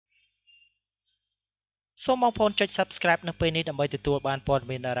សូមបងប្អូនចុច Subscribe នៅពេលនេះដើម្បីទទួលបានព័ត៌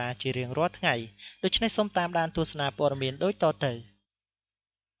មានតារាជារៀងរាល់ថ្ងៃដូច្នេះសូមតាមដានទស្សនាព័ត៌មានដូចតទៅ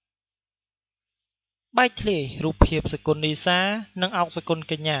បែកធ្លាយរូបភាពសកុននីសានិងអោកសកុន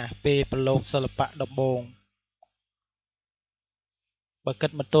កញ្ញាពេលប្រឡូកសិល្បៈដំបូងបើគិ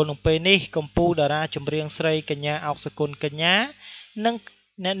តមកទល់នឹងពេលនេះកម្ពុជាតារាចម្រៀងស្រីកញ្ញាអោកសកុនកញ្ញានិង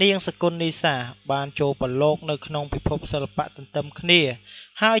អ្នកនាងសកុននីសាបានចូលប្រឡូកនៅក្នុងពិភពសិល្បៈទន្ទឹមគ្នា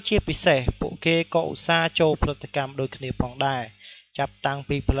ហើយជាពិសេសពួកគេក៏ឧស្សាហ៍ចូលផលិតកម្មដូចគ្នាផងដែរចាប់តាំង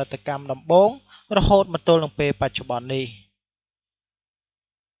ពីផលិតកម្មដំបូងរហូតមកទល់នឹងពេលបច្ចុប្បន្ននេះ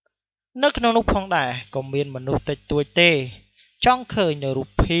នៅក្នុងនោះផងដែរក៏មានមនុស្សតិចតួចទេចង់ឃើញនៅរូប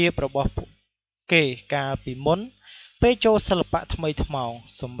ភាពរបស់ពួកគេកាលពីមុនពេលចូលសិល្បៈថ្មីថ្មោង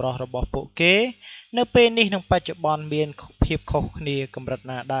សម្រស់របស់ពួកគេនៅពេលនេះនិងបច្ចុប្បន្នមានភាពខុសគ្នាកម្រិត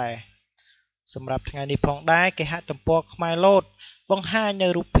ណាដែរសម្រាប់ថ្ងៃនេះផងដែរគេហទំព័រខ្មែរលូតបង្ហាញនៅ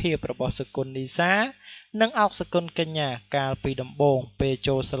រូបភាពរបស់សកុននីសានិងអោកសកុនកញ្ញាកាលពីដំបូងពេល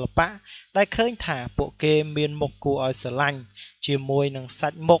ចូលសិល្បៈដែលឃើញថាពួកគេមានមុខគួរឲ្យស្រឡាញ់ជាមួយនឹងសា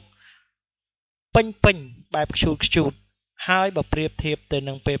ច់មុខពេញបែបខ្ជូតខ្ជូតហើយបើប្រៀបធៀបទៅ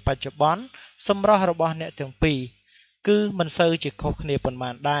នឹងពេលបច្ចុប្បន្នសម្រស់របស់អ្នកទាំងពីរគឺមិនសូវជាខុសគ្នាប៉ុន្មា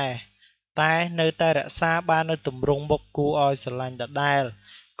នដែរតែនៅតែរក្សាបាននូវទម្រង់មុខគួរឲ្យស្រឡាញ់ដដែល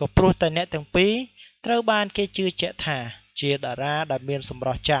ក៏ព្រោះតែអ្នកទាំងពីរត្រូវបានគេជឿជាក់ថាជាតារាដែលមានសម្រ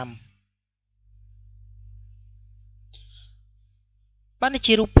ស់ចាំបាន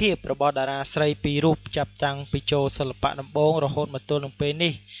ជារូបភាពរបស់តារាស្រីពីររូបចាប់តាំងពីចូលសិល្បៈដំបូងរហូតមកទល់នឹងពេល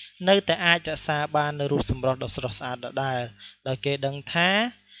នេះនៅតែអាចរក្សាបាននូវរូបសម្រស់ដ៏ស្រស់ស្អាតដដែលដោយគេដឹងថា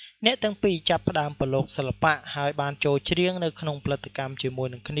អ្នកទាំងពីរចាប់ផ្ដើមប្រឡូកសិល្បៈហើយបានចូលច្រៀងនៅក្នុងផលិតកម្មជាមួយ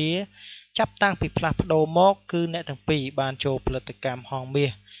នឹងគ្នាចាប់តាំងពីផ្លាស់ប្ដូរមកគឺអ្នកទាំងពីរបានចូលផលិតកម្មហងមាស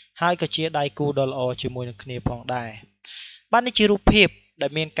ហើយក៏ជាដៃគូដ៏ល្អជាមួយនឹងគ្នាផងដែរបាននេះជារូបភាពដែ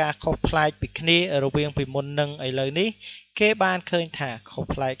លមានការខុសប្លែកពីគ្នារវាងពីមុននិងឥឡូវនេះគេបានឃើញថាខុស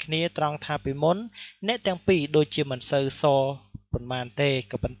ប្លែកគ្នាត្រង់ថាពីមុនអ្នកទាំងពីរដូចជាមិនសូវសប៉ុន្មានទេ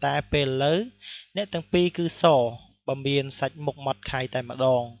ក៏ប៉ុន្តែពេលឥឡូវអ្នកទាំងពីរគឺសបើមានសាច់មុខម៉ត់ខៃតែម្ដ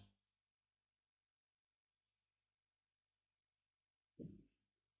ង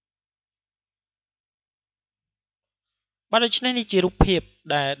បាទដូច្នេះនេះជារូបភាព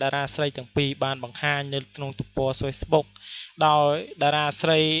ដែលតារាស្រីទាំងពីរបានបង្ហាញនៅក្នុងទំព័រ Facebook ដោយតារាស្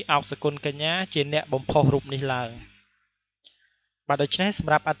រីអោកសកុនកញ្ញាជាអ្នកបំផុសរូបនេះឡើងបាទដូច្នេះស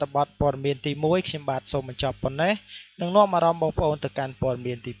ម្រាប់អត្ថបទព័ត៌មានទី1ខ្ញុំបាទសូមបញ្ចប់ប៉ុណ្ណេះនឹងនាំអារម្មណ៍បងប្អូនទៅកាន់ព័ត៌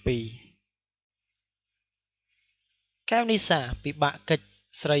មានទី2កែវនីសាពិបាកកិច្ច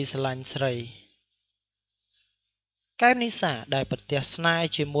ស្រីស្រឡាញ់ស្រីកែវនីសាដែលប្រទះស្នេហ៍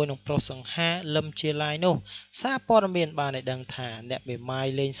ជាមួយនឹងប្រុសសង្ហាលឹមជាឡាយនោះសារព័ត៌មានបានឲ្យដឹងថាអ្នកមេម៉ាយ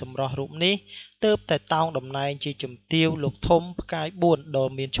លេងសម្រស់រូបនេះទើបតែតោងតំណែងជាជំទាវលោកធំផ្កាយ4ដ៏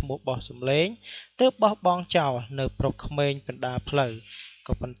មានឈ្មោះបោះសម្លេងទើបបោះបង់ចោលនៅប្រុសក្មេងបណ្ដាផ្លូវ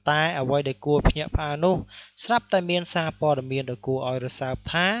ក៏ប៉ុន្តែអ្វីដែលគួរភ្ញាក់ផ្អើលនោះស្រាប់តែមានសារព័ត៌មានដ៏គួរឲ្យរសើប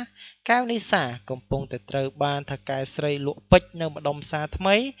ថាកែវនីសាកំពុងតែត្រូវបានថៅកែស្រីលក់ពេជ្រនៅម្ដុំផ្សារថ្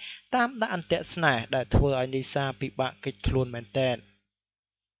មីតាមដាក់អន្ទាក់ស្នេហ៍ដែលធ្វើឲ្យនីសាពិបាកកិច្ចខ្លួនមែនទែន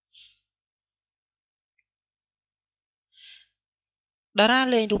តារា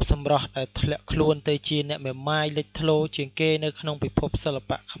លេងរូបសម្រស់ដែលធ្លាក់ខ្លួនទៅជាអ្នកមេម៉ាយលេចធ្លោជាងគេនៅក្នុងពិភពសិល្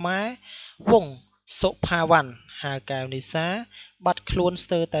បៈខ្មែរវងសុផាវ៉ាន់ហៅកែវនីសាបាត់ខ្លួនស្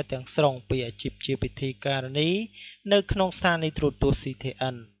ទើរតែទាំងស្រុងពីអាជីពជាពិធីការនីនៅក្នុងស្ថានីយ៍ទូរទស្សន៍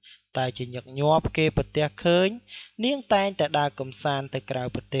CTN តែជាញឹកញាប់គេប្រទះឃើញនាងតែងតែដើរកម្សាន្តទៅក្រៅ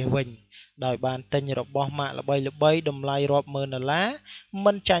ប្រទេសវិញដោយបានទិញរបស់ម៉ាកល្បីៗតម្លៃរាប់ម៉ឺនដុល្លារ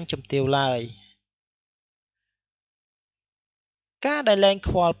មិនចាញ់ជំទាវឡើយការដែលលែង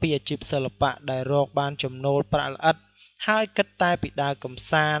ខ្វល់ពីអាជីពសិល្បៈដែលរកបានចំណូលប្រាក់ល្អិតហើយគិតតែពីដើរកម្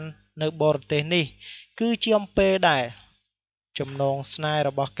សាន្តនៅបរទេសនេះគឺជាអំពើដែលចំណងស្នេហ៍រ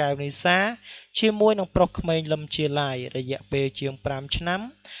បស់កែវនីសាជាមួយនឹងប្រុសក្មេងលឹមជាឡាយរយៈពេលជាង5ឆ្នាំ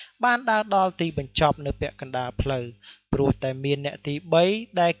បានដើរដល់ទីបញ្ចប់នៅពាក់កណ្ដាលផ្លូវព្រោះតែមានអ្នកទី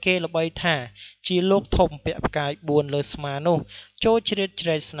3ដែលគេល្បីថាជាលោកធំពាក់ផ្កាយ4លើស្មានោះចូលជ្រៀតជ្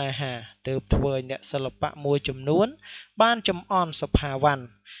រែកស្នេហាទើបធ្វើឲ្យអ្នកសិល្បៈមួយចំនួនបានចំអន់សុផាវ៉ាន់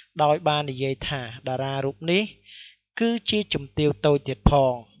ដោយបាននិយាយថាតារារូបនេះគឺជាជំទាវតូចទៀតផ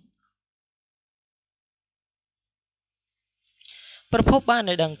ងប្រភពបាន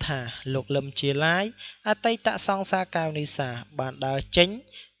ឲ្យដឹងថាលោកលឹមជាឡាយអតីតសង្សារកែវនីសាបានដើរចេញ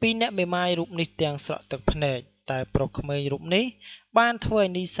ពីអ្នកមេម៉ាយរូបនេះទាំងស្រក់ទឹកភ្នែកតែប្រុសក្មេងរូបនេះបានធ្វើឲ្យ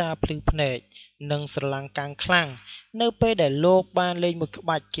នីសាភ្លឺភ្នែកនិងស្រឡាំងកាំងខ្លាំងនៅពេលដែលលោកបានលេងមួយក្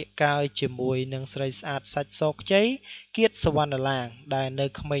បាច់គៀកកើយជាមួយនឹងស្រីស្អាតសាច់សខ្ចីគៀតសវណ្ណឡាងដែលនៅ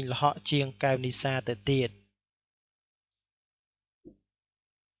ក្មេងល្ហកជាងកែវនីសាទៅទៀត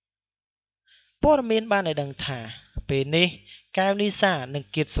ព័ត៌មានបានឲ្យដឹងថាពេលនេះកែវនីសានិង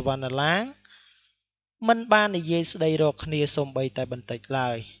គៀតសវណ្ណឡាងមិនបាននិយាយស្ដីរកគ្នាសូម្បីតែបន្តិចឡើ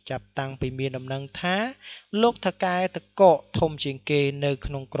យចាប់តាំងពីមានដំណឹងថាលោកថកែតកកធំជាងគេនៅ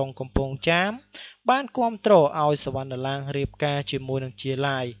ក្នុងក្រុងកំពង់ចាមបានគាំទ្រឲ្យសវណ្ណឡាងរៀបការជាមួយនឹងជា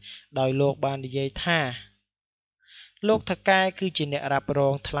ឡាយដោយលោកបាននិយាយថាលោកថកែគឺជាអ្នករ៉ាប់រ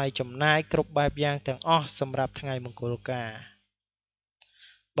ងថ្លៃចំណាយគ្រប់បែបយ៉ាងទាំងអស់សម្រាប់ថ្ងៃមង្គលការ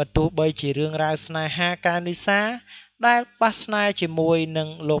បើទោះបីជារឿងរ៉ាវស្នេហាកាលនីសាដែលប៉ះស្នេហ៍ជាមួយនឹង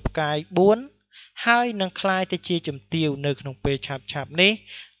លោកផ្កាយ4ហើយនឹងคล้ายទៅជាជំទាវនៅក្នុងពេលឆាប់ៗនេះ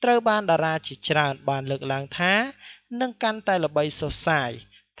ត្រូវបានតារាជាច្រើនបានលើកឡើងថានឹងកាន់តែល្បីសុសសាយ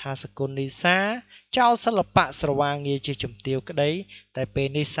ថាសកុលនីសាចោលសិល្បៈស្រវាងាយជាជំទាវក្តីតែពេល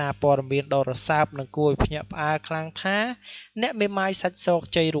នេះសារព័ត៌មានដ៏រសើបនិងគួរឲ្យភ្ញាក់ផ្អើលខ្លាំងថាអ្នកមេម៉ាយសាច់សោក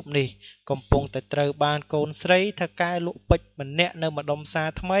ជ័យរូបនេះកំពុងតែត្រូវបានកូនស្រីថកែលក់ពេជ្រម្នាក់នៅម្ដុំផ្សារ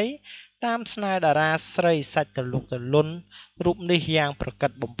ថ្មីតាមស្នេហ៍តារាស្រីសាច់ទលុកទលន់រូបនេះយ៉ាងប្រកិ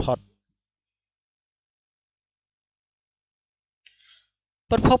តបំផុត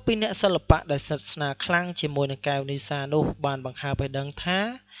ប្រភពពីអ្នកសិល្បៈដែលស្និទ្ធស្នាលខ្លាំងជាមួយនឹងកែវនីសានោះបានបង្ហើបឲ្យដឹងថា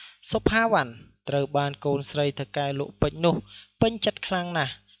សុផាវ៉ាន់ត្រូវបានកូនស្រីថកែលក់ពេជ្រនោះពេញចិត្តខ្លាំងណា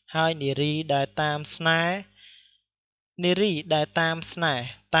ស់ហើយនារីដែលតាមស្នេហ៍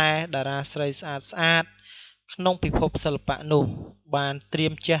តែតារាស្រីស្អាតស្អាតក្នុងពិភពសិល្បៈនោះបានត្រៀ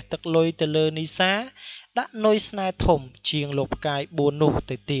មជះទឹកលុយទៅលើនីសាដាក់នុយស្នេហ៍ធំជាងលោកផ្កាយ4នោះ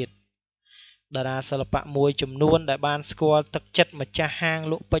ទៅទៀតតារាសិល្បៈមួយចំនួនដែលបានស្គាល់ទឹកចិត្តម្ចាស់ហាង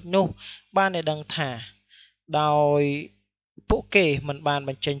លក់ពេជ្រនោះបានឲ្យដឹងថាដោយពួកគេមិនបានប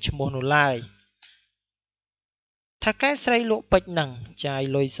ញ្ចេញឈ្មោះនោះឡើយថាកែស្រីលក់ពេជ្រនឹងចាយ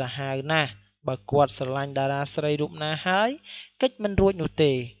លុយសាហាវណាស់បើគាត់ស្រឡាញ់តារាស្រីរូបណាហើយកិច្ចមិនរួចនោះ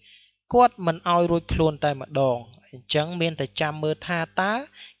ទេគាត់មិនឲ្យរួចខ្លួនតែម្ដងអញ្ចឹងមានតែចាំមើលថាតើ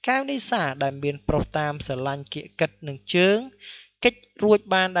កែវនីសាដែលមានប្រុសតាមស្រឡាញ់គៀកកិតនឹងជើងកិច្ចរួច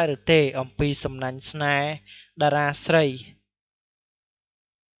បានដែរឬទេអំពីសំណាញ់ស្នេហ៍តារាស្រី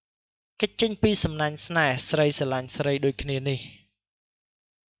កិច្ចចេញពីសំណាញ់ស្នេហ៍ស្រីស្រឡាញ់ស្រីដូចគ្នានេះ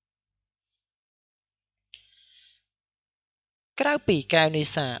ក្រៅពីកែវនី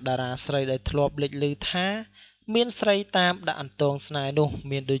សាតារាស្រីដែលធ្លាប់លេចឮថាមានស្រីតាមដាក់អន្ទងស្នេហ៍នោះ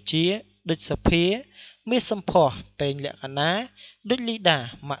មានដូចសុភាមាសសម្ផស្សតេងលក្ខណាដូចលីដា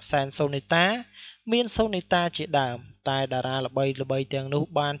ម៉ាក់សែនសូនីតាមានសូនីតាជាដើមតែតារាល្បីទាំងនោះ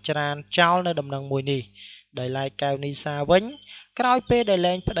បានច្រានចោលនៅដំណឹងមួយនេះដោយឡែកកែវនីសាវិញក្រោយពេលដែល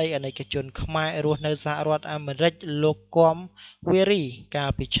លែងប្តីអនេកជនខ្មែររស់នៅសហរដ្ឋអាមេរិកលោកគំវារីកា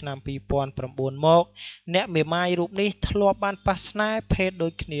លពីឆ្នាំ2009មកអ្នកមេម៉ាយរូបនេះធ្លាប់បានប៉ះស្នេហ៍ភេទដូ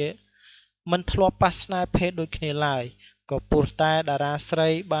ចគ្នាមិនធ្លាប់ប៉ះស្នេហ៍ភេទដូចគ្នាឡើយក៏ព្រោះតែតារាស្រី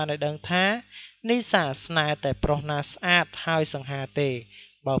បានឲ្យដឹងថានីសាស្នេហ៍តែប្រុសណាស្អាតហើយសង្ហាទេ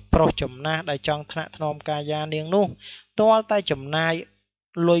បើប្រុសចំណាស់ដែលចង់ថ្នាក់ថ្នមកាយានាងនោះទាល់តែចំណាយ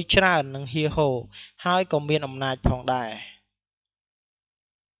លុយច្រើននិងហៀហូហើយក៏មានអំណាចផងដែរ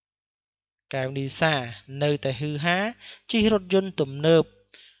កែវនីសានៅតែហ៊ឺហាជិះរថយន្តទំនើប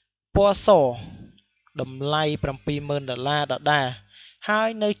ពណ៌សតម្លៃ$70,000ដដែលហើយ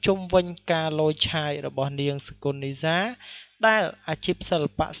នៅជុំវិញការលយឆាយរបស់នាងសកុលនីសាដែលអាជីពសិ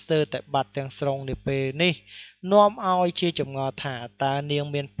ល្បៈស្ទើរតែបាត់ទាំងស្រុងនាពេលនេះនាំឲ្យជាចម្ងល់ថាតើនាង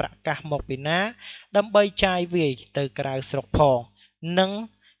មានប្រាក់កាសមកពីណាដើម្បីចាយវាយទៅក្រៅស្រុកផងនិង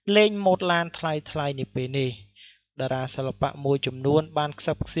លេងម៉ូតឡានថ្លៃនាពេលនេះតារាសិល្បៈមួយចំនួនបានខ្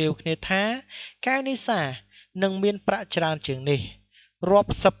សឹបខ្សៀវគ្នាថាកែវនីសានឹងមានប្រាក់ច្រើនជាងនេះរា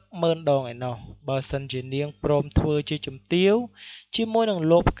ប់សិបម៉ឺនដងឯណោះបើសិនជានាងព្រមធ្វើជាជំទាវជាមួយនឹង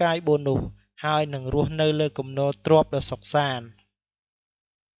លោកផ្កាយ4នោះហើយនឹងរស់នៅលើគំនរទ្រព្យដ៏សុខសាន្ត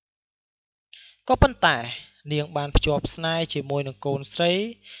ក៏ប៉ុន្តែនាងបានភ្ជាប់ស្នេហ៍ជាមួយនឹងកូនស្រី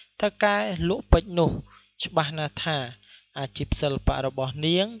ថកែលក់ពេជ្រនោះច្បាស់ណាស់ថាអាជីពសិល្បៈរបស់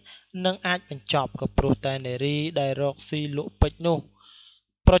នាងនឹងអាចបញ្ចប់ក៏ព្រោះតែនារីដែលរកស៊ីលក់ពេជ្រនោះ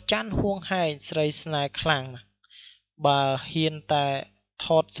ប្រច័ណ្ឌហួងហែងស្រីស្នេហ៍ខ្លាំងណាស់បើហ៊ានតែថ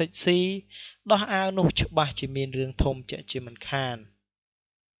តសិចស៊ីដោះអាវនោះច្បាស់ជាមានរឿងធំជាក់ជាមិនខាន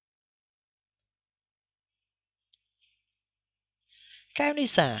កែវនី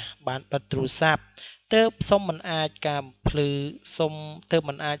សាបានបិទទូរស័ព្ទទើបមិនអាច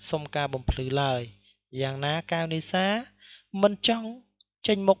សុំការបំភ្លឺឡើយយ៉ាងណាកែវនីសាមិនចង់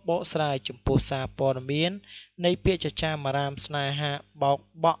ចេញមុខបកស្រាយចំពោះសារព័ត៌មាននៃពាក្យចចាមអារាមស្នេហាបោក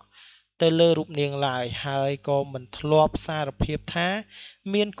បក់ទៅលើរូបនាងឡើយហើយក៏មិនធ្លាប់សារភាពថា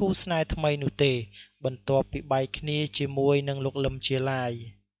មានគូស្នេហ៍ថ្មីនោះទេបន្ទាប់ពីបែកគ្នាជាមួយនឹងលោកលឹមជាឡាយ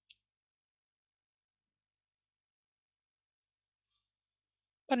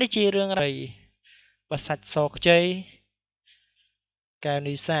នេះជារឿងរ៉ាវបើសាច់សខ្ចី កែវ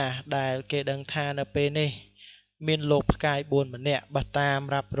នីសាដែលគេដឹងថានៅពេលនេះមានលោកផ្កាយ4ម្នាក់បើតាម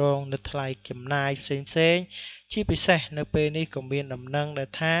រ៉ាប់រងនៅថ្លៃចំណាយផ្សេងៗជាពិសេសនៅពេលនេះក៏មានដំណឹងដែល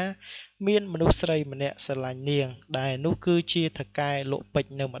ថាមានមនុស្សស្រីម្នាក់ស្រឡាញ់នាងដែលនោះគឺជាថកែលក់ពេជ្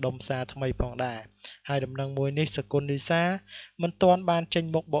រនៅម្ដុំផ្សារថ្មីផងដែរហើយដំណឹងមួយនេះសកលនីសាមិនទាន់បានចេញ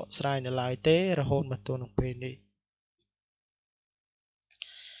មកបកស្រាយនៅឡើយទេរហូតមកទល់នឹងពេលនេះ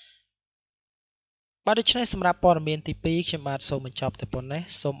បាទដូច្នេះសម្រាប់ព័ត៌មានទី2ខ្ញុំបាទសូមបញ្ចប់តែប៉ុណ្ណេះ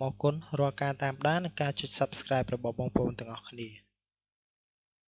សូមអរគុណរាល់ការតាមដាននិងការចុច Subscribe របស់បងប្អូនទាំងអស់គ្នា